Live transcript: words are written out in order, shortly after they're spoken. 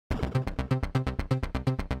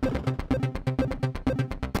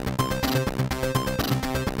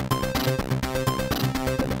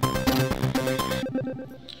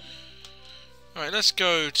Right, let's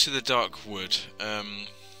go to the Dark Wood.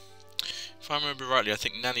 If I remember rightly, I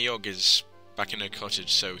think Nanny Og is back in her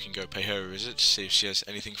cottage, so we can go pay her a visit to see if she has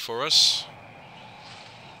anything for us.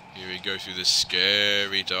 Here we go through the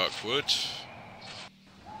scary Dark Wood.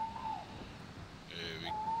 Here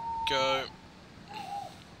we go.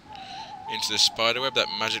 Into the spiderweb that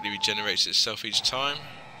magically regenerates itself each time.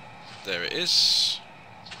 There it is.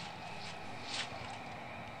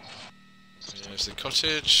 There's the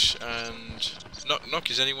cottage, and knock knock,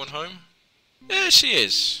 is anyone home? There she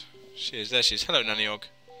is. She is, there she is. Hello, Nanny Og.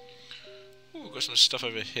 Ooh, we've got some stuff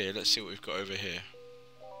over here. Let's see what we've got over here.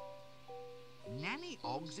 Nanny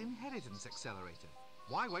Og's Inheritance Accelerator.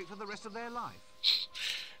 Why wait for the rest of their life?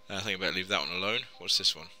 I think I better leave that one alone. What's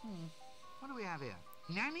this one? What do we have here?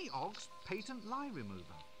 Nanny Og's Patent Lie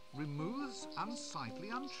Remover. Removes unsightly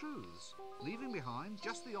untruths, leaving behind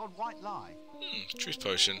just the odd white lie. Truth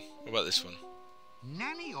potion. What about this one?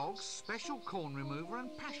 Nanny Og's Special Corn Remover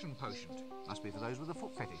and Passion Potion. Must be for those with a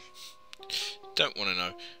foot fetish. Don't want to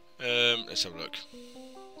know. Let's have a look.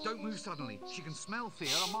 Don't move suddenly. She can smell fear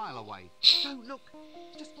a mile away. Don't look.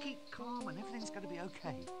 Just keep calm and everything's going to be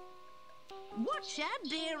okay. Watch out,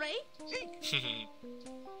 dearie. Eek!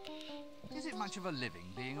 Is it much of a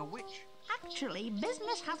living being a witch? Actually,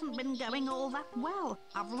 business hasn't been going all that well.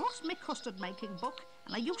 I've lost my custard-making book,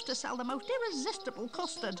 and I used to sell the most irresistible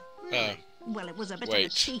custard. Well, it was a bit of a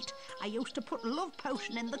cheat. I used to put love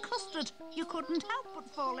potion in the custard. You couldn't help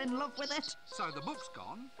but fall in love with it. So the book's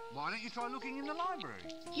gone. Why don't you try looking in the library?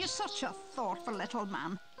 You're such a thoughtful little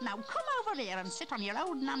man. Now come over here and sit on your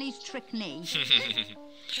old nanny's trick knee.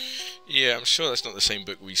 Yeah, I'm sure that's not the same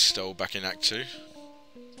book we stole back in Act 2.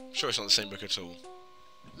 I'm sure it's not the same book at all.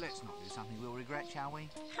 Let's not do something we'll regret, shall we?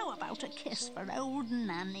 How about a kiss for old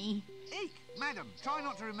Nanny? Eek! Madam, try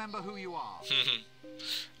not to remember who you are.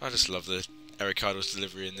 I just love the Ericado's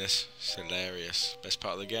delivery in this. It's hilarious. Best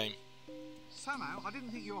part of the game. Somehow, I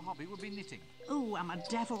didn't think your hobby would be knitting. Ooh, I'm a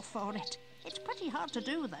devil for it. It's pretty hard to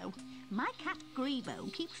do, though. My cat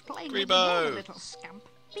Grebo keeps playing with the little scamp.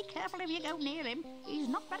 Be careful if you go near him. He's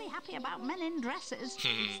not very happy about men in dresses.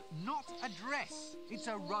 It's not a dress. It's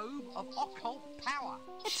a robe of occult power.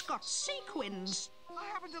 It's got sequins. I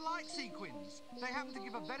happen to like sequins. They happen to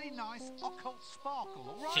give a very nice occult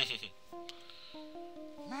sparkle, all right?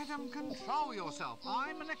 Madam, control yourself.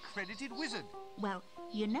 I'm an accredited wizard. Well,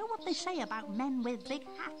 you know what they say about men with big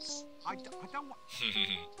hats? I don't want...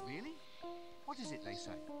 Really? What is it they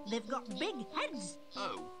say? They've got big heads.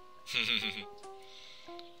 Oh.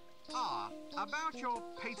 About your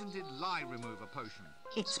patented lie remover potion.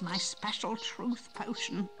 It's my special truth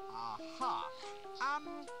potion. Aha.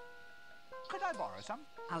 Could I borrow some?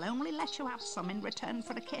 I'll only let you have some in return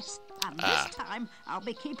for a kiss. And this time, I'll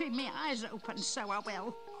be keeping my eyes open, so I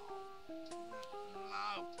will.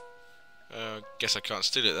 No. Guess I can't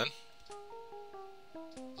steal it then.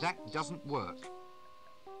 That doesn't work.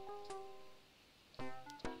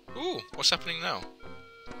 Ooh, what's happening now?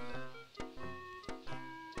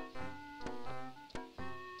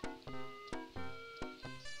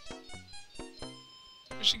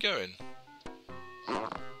 Where's she going?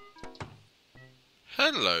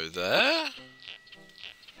 Hello there.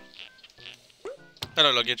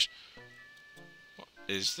 Hello, luggage. What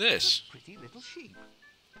is this? A pretty little sheep.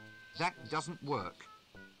 That doesn't work.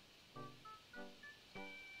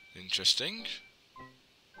 Interesting.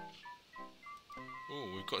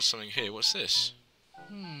 Oh, we've got something here. What's this?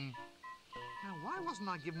 Now, why wasn't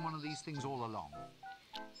I given one of these things all along?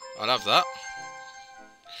 I'll have that.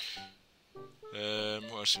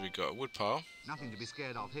 What else have we got? A wood pile. Nothing to be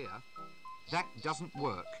scared of here. That doesn't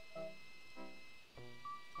work.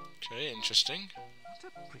 Okay, interesting. What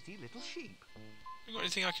a pretty little sheep. You got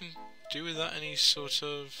anything I can do with that? Any sort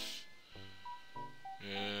of...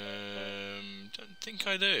 don't think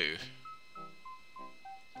I do.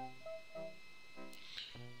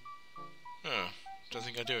 Oh, don't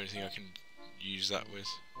think I do anything I can use that with.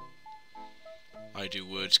 I do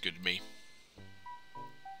words, good me.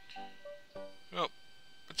 Well,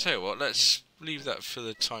 I'll tell you what, let's leave that for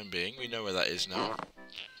the time being. We know where that is now.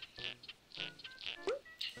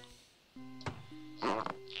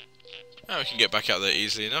 Now we can get back out there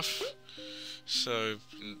easily enough. So,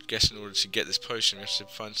 I guess in order to get this potion, we have to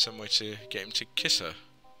find some way to get him to kiss her.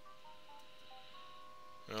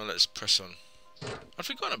 Well, let's press on. I'd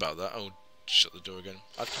forgotten about that. Oh, shut the door again.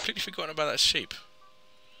 I'd completely forgotten about that sheep.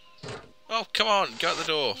 Oh, come on, go out the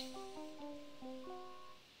door.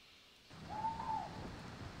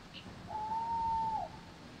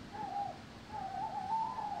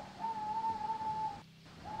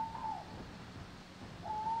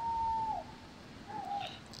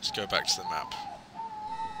 Let's go back to the map.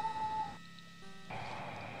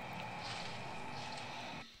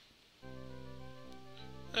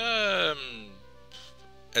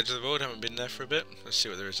 edge of the world. Haven't been there for a bit. Let's see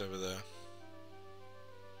what there is over there.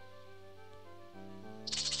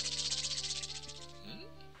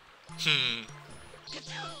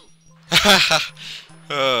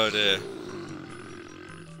 Oh dear.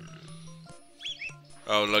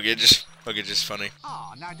 Oh, luggage. Luggage is funny.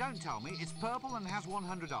 Ah, now don't tell me it's purple and has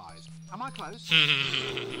 100 eyes. Am I close?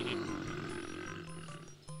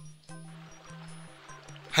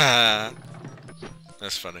 Ha!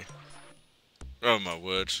 That's funny. Oh my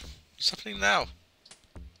word. What's happening now?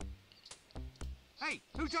 Hey,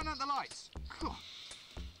 who turned out the lights? Well,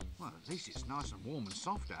 at least it's nice and warm and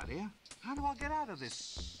soft out here. How do I get out of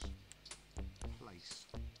this place?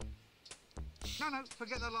 No,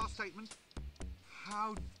 forget that last statement.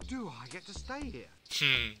 How do I get to stay here?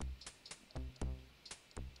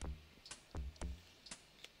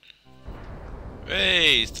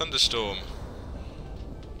 Hey, thunderstorm.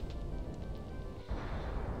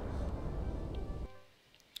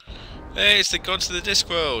 Hey, it's the gods of the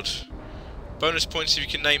Discworld. Bonus points if you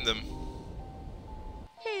can name them.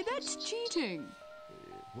 Hey, that's cheating.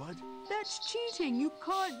 What? That's cheating. You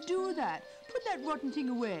can't do that. Put that rotten thing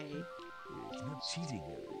away. It's not cheating.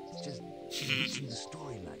 It's just reaching the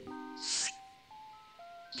storyline.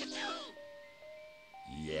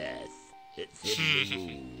 Yes, it's in the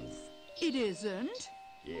rules. It isn't.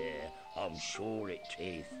 Yeah, I'm sure it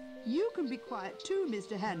is. You can be quiet too,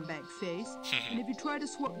 Mr. Handbag Face. And if you try to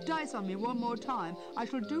swap dice on me one more time, I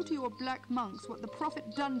shall do to your black monks what the Prophet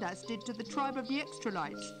Dundas did to the tribe of the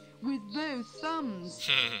Extralites, with both thumbs.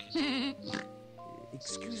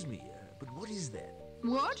 Excuse me, but what is that?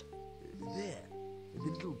 What? There, the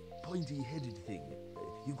little pointy-headed thing.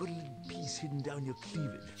 You've got a little piece hidden down your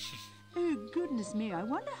cleavage. Oh, goodness me, I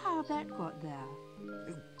wonder how that got there.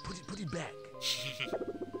 Put it back.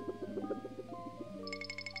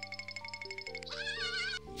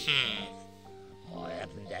 I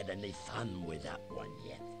haven't had any fun with that one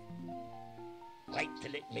yet. Wait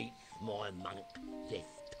till it meets my monk this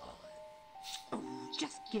time. Oh,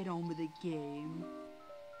 just get on with the game.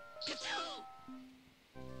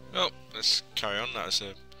 Well, let's carry on. That was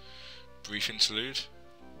a brief interlude.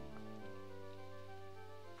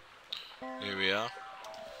 Here we are.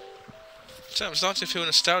 So I'm starting to feel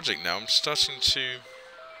nostalgic now. I'm starting to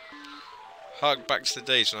hark back to the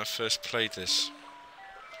days when I first played this.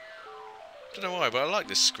 Don't know why, but I like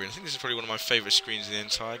this screen. I think this is probably one of my favourite screens in the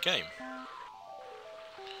entire game.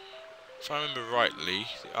 If I remember rightly,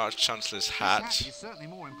 the Arch-Chancellor's hat... This hat is certainly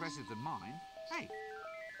more impressive than mine. Hey,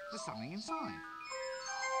 there's something inside.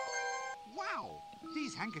 Wow!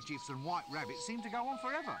 These handkerchiefs and white rabbits seem to go on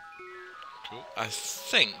forever. Cool. I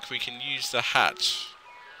think we can use the hat.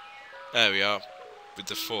 There we are, with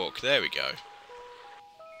the fork. There we go.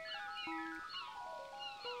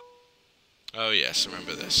 Oh yes, I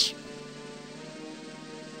remember this.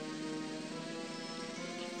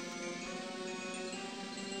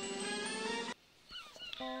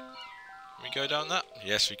 Can we go down that?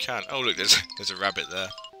 Yes, we can. Oh look, there's a rabbit there.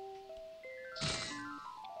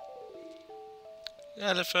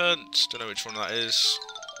 Elephant. Don't know which one that is.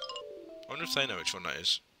 I wonder if they know which one that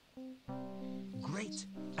is. Great.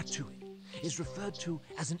 A tuin is referred to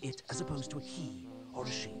as an it as opposed to a he or a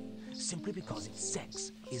she, simply because its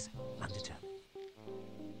sex is undetermined.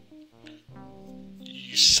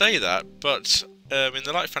 You say that, but in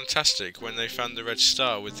the Light Fantastic, when they found the red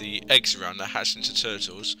star with the eggs around that hatched into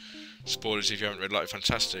turtles, spoilers if you haven't read Light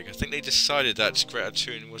Fantastic, I think they decided that Greta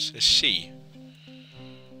Thun was a she.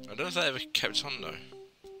 I don't know if that ever kept on though.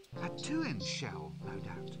 A tuin shell, no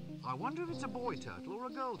doubt. I wonder if it's a boy turtle or a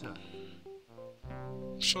girl turtle.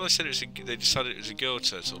 I'm sure they said they decided it was a girl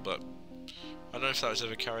turtle, but I don't know if that was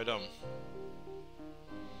ever carried on.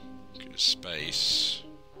 Look at space.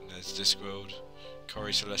 There's Discworld.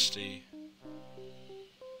 Cori Celesti.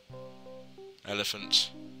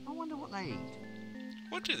 Elephant. I wonder what they eat.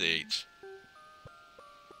 What do they eat?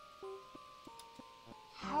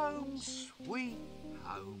 Home, sweet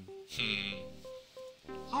home.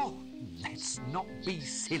 Oh, let's not be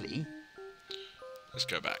silly. Let's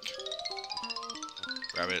go back.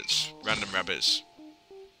 Rabbits. Random rabbits.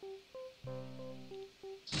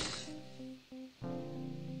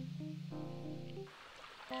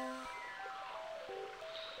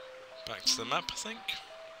 Back to the map, I think.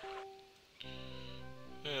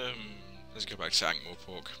 Let's go back to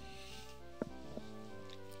Ankh-Morpork.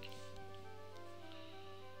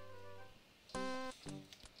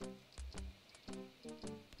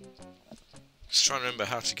 Just trying to remember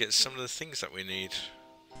how to get some of the things that we need.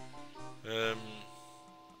 I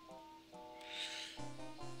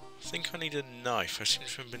think I need a knife. I seem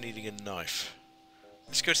to remember needing a knife.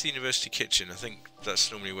 Let's go to the university kitchen. I think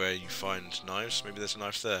that's normally where you find knives. Maybe there's a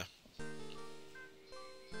knife there.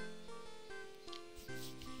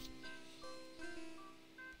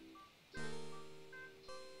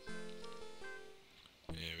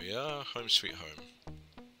 Here we are, home sweet home.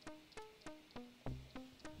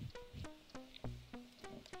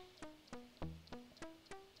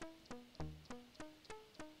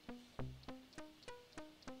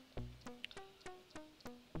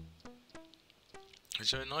 Is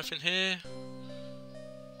there a knife in here?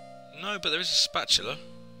 No, but there is a spatula.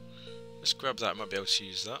 Let's grab that, might be able to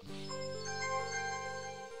use that.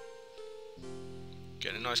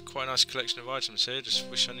 Getting a quite a nice collection of items here, just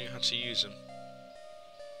wish I knew how to use them.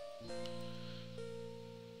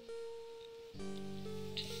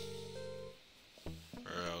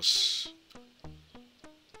 Where else?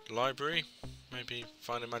 Library? Maybe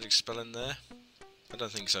find a magic spell in there? I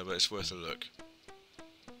don't think so, but it's worth a look.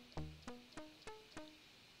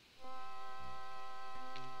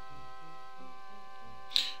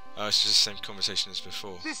 Oh, it's just the same conversation as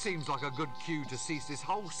before. This seems like a good cue to cease this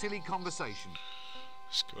whole silly conversation.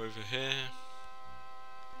 Let's go over here.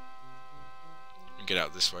 And get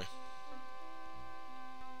out this way.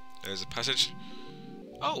 There's a passage.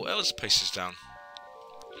 Oh, El's pace is down.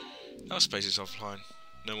 El's pace is offline.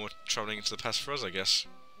 No more travelling into the past for us, I guess.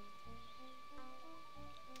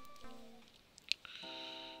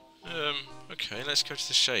 Okay, let's go to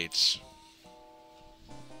the Shades.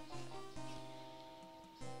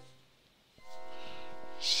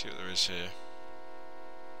 See what there is here.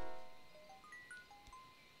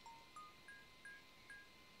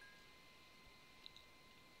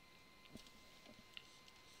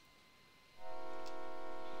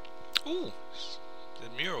 Ooh, the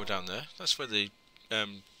mural down there. That's where the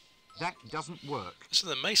That doesn't work. that's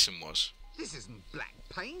where the mason was. This isn't black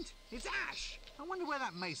paint. It's ash. I wonder where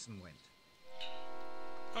that mason went.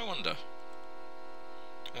 I wonder.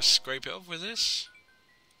 Can I scrape it off with this?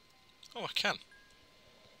 Oh, I can.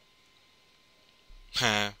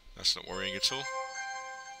 Ha, that's not worrying at all.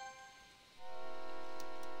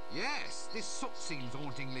 Yes, this soot seems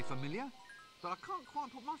hauntingly familiar, but I can't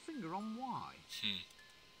quite put my finger on why.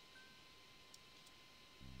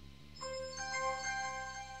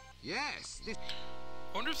 Yes, this...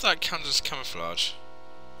 I wonder if that counts as camouflage.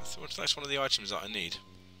 I thought that's one of the items that I need.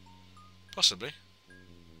 Possibly.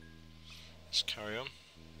 Let's carry on.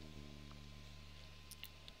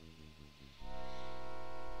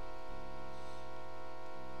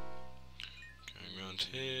 Going around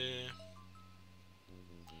here.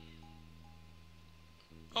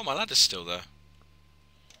 Oh, my ladder's still there.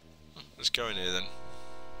 Oh, let's go in here then.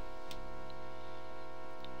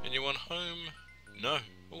 Anyone home? No.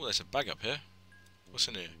 Oh, there's a bag up here. What's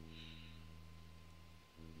in here?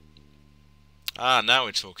 Ah, now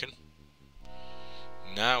we're talking.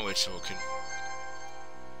 Now we're talking.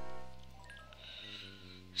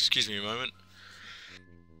 Excuse me a moment.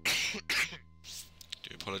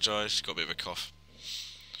 Do apologise, got a bit of a cough.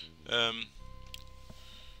 Don't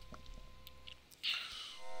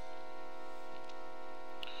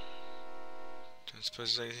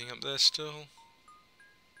suppose there's anything up there still.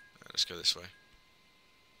 Let's go this way.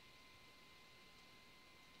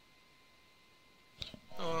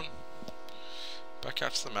 Go on. Back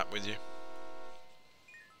out to the map with you.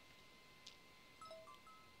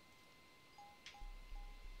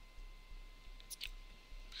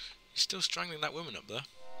 He's still strangling that woman up there.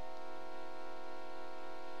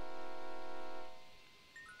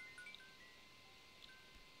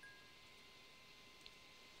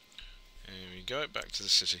 Here we go, back to the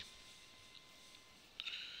city.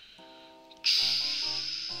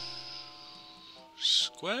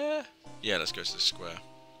 Square? Yeah, let's go to the square.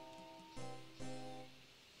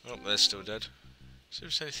 Oh, they're still dead. See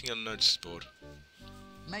if there's anything on the notice board.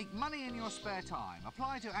 Make money in your spare time.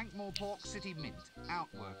 Apply to Ankh-Morpork City Mint,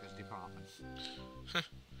 Outworkers Department.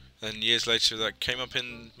 And years later that came up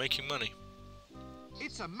in making money.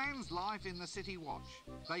 It's a man's life in the City Watch.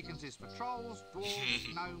 Vacancies for trolls,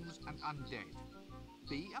 dwarves, gnomes and undead.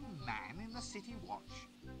 Be a man in the City Watch.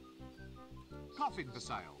 Coffin for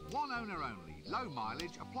sale. One owner only. Low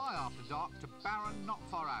mileage. Apply after dark to Baron Not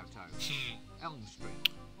Far Auto. Elm Street.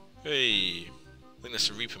 Hey, I think that's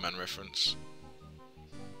a Reaper Man reference.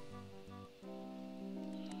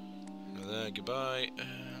 Hello there, goodbye.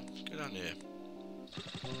 Let's go down here.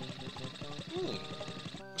 Ooh,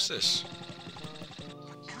 what's this?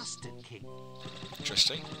 A custard king.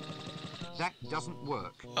 Interesting. That doesn't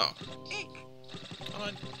work. Oh. Ick.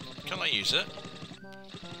 Can I use it?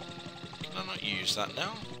 Can I not use that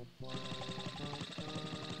now?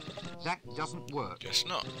 That doesn't work. Guess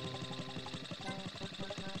not.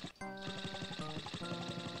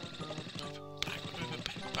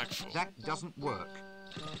 for? That doesn't work.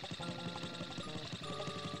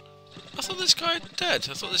 I thought this guy had dead.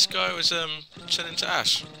 I thought this guy was turned into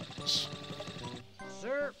ash.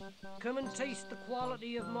 Sir, come and taste the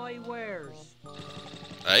quality of my wares.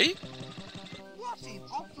 Eh? What in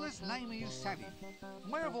awfulest name are you selling?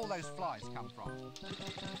 Where have all those flies come from?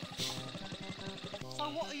 So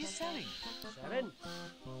what are you selling? Selling?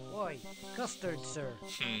 Why, custard, sir.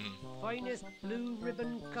 Finest blue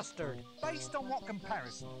ribbon custard. Based on what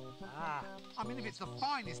comparison? Ah, I mean, if it's the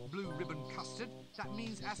finest blue ribbon custard, that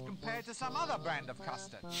means as compared to some other brand of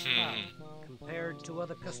custard. compared to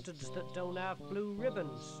other custards that don't have blue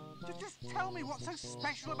ribbons. Just tell me what's so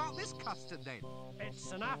special about this custard, then.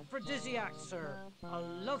 It's an aphrodisiac, sir. A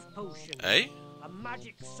love potion. Eh? A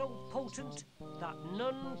magic so potent that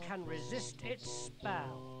none can resist its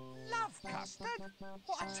spell. Love custard?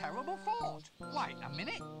 What a terrible thought. Wait a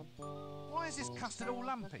minute. Why is this custard all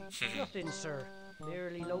lumpy? Nothing, sir.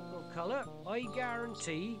 Merely local colour. I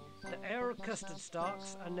guarantee that our custard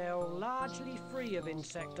stocks are now largely free of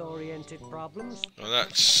insect-oriented problems. Well,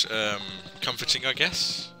 that's comforting, I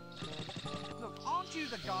guess. Look, aren't you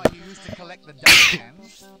the guy who used to collect the dust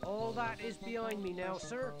cans? All that is behind me now,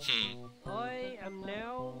 sir. I am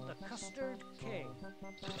now the Custard King.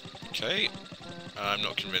 Okay. I'm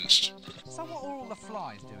not convinced. So what are all the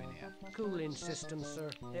flies doing here? Cooling system,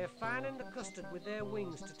 sir. They're fanning the custard with their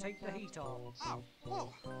wings to take the heat off. Oh,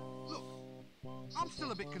 well, look. I'm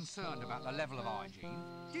still a bit concerned about the level of hygiene.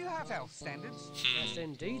 Do you have health standards? Yes,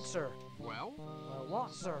 indeed, sir. Well,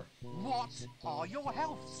 What, sir? what are your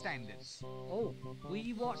health standards? Oh,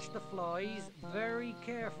 we watch the flies very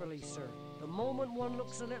carefully, sir. The moment one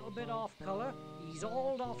looks a little bit off colour, he's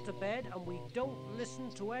hauled off to bed and we don't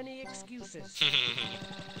listen to any excuses.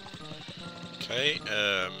 Okay,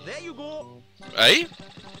 There you go. Eh?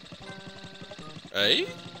 Eh?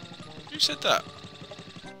 Who said that?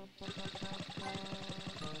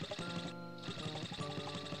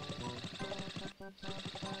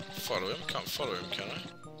 Follow him? Can't follow him, can I?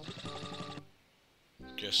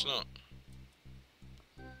 Guess not.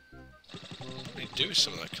 What do you do with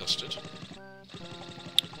some of that custard?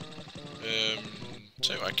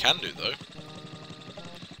 Tell you what I can do though.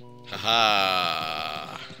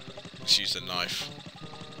 Haha! Let's use the knife.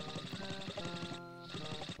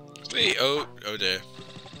 Wait, oh dear.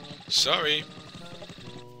 Sorry.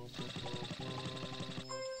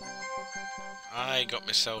 I got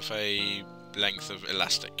myself a length of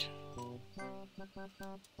elastic.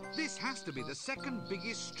 This has to be the second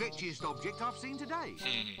biggest, stretchiest object I've seen today.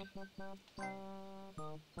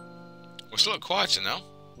 Well, it's a lot quieter now.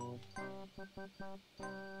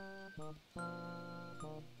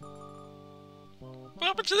 What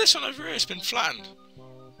happened to this one over here? It's been flattened.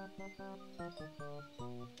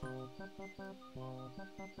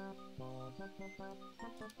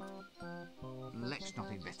 Let's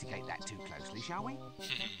not investigate that too closely, shall we?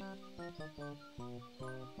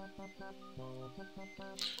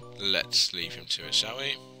 Let's leave him to it, shall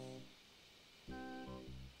we?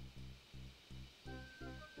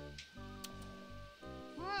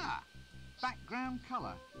 Ah, background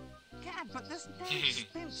colour. Gad, but there's no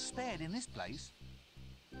expense spared in this place.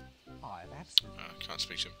 I have absolutely... Oh, I can't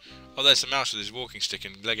speak to him. Oh, there's the mouse with his walking stick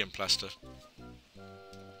and leg emplaster.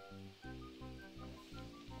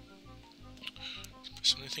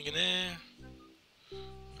 Is there anything in there?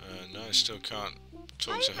 No, I still can't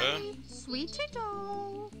talk to her. Sweetie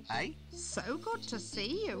doll. Eh? So good to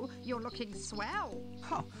see you. You're looking swell.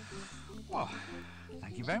 Oh, well,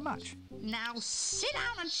 thank you very much. Now sit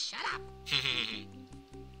down and shut up.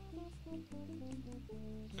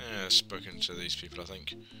 Yeah, I've spoken to these people, I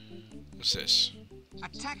think. What's this?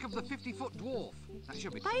 Attack of the 50-foot dwarf. That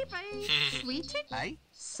should be... Baby, sweetie. Eh?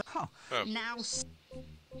 Oh, Oh, Now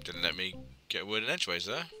didn't let me get a word in edgeways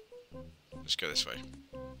there. Let's go this way.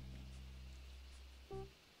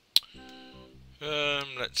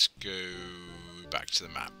 Let's go back to the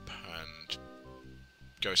map and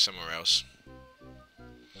go somewhere else.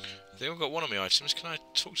 I think I've got one of my items. Can I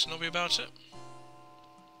talk to Nobby about it?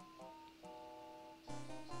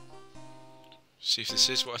 See if this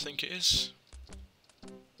is what I think it is.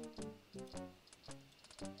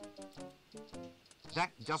 that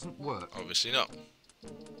doesn't work. Obviously not.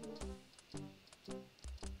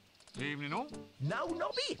 Evening all. Now,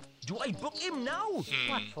 Nobby, do I book him now?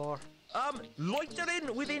 What for?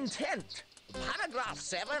 Loitering with intent. Paragraph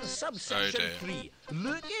 7, subsection 3.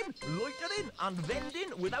 Lurking, loitering, and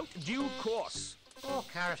vending without due course. Oh,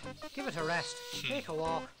 Carrot, give it a rest. Take a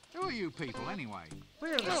walk. Who are you people, anyway?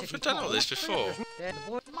 We're the Oh, city I've done all this before. Dead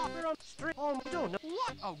boy. We're on street. Oh, we don't know.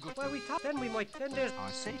 What? Oh, good. Where we talk, then we might. Then there's.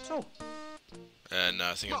 I see. So, No,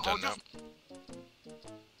 I think I'm done now.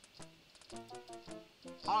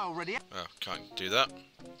 I already... Oh, can't do that.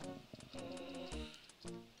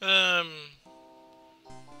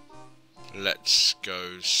 Let's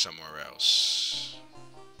go somewhere else.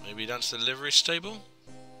 Maybe down to the livery stable?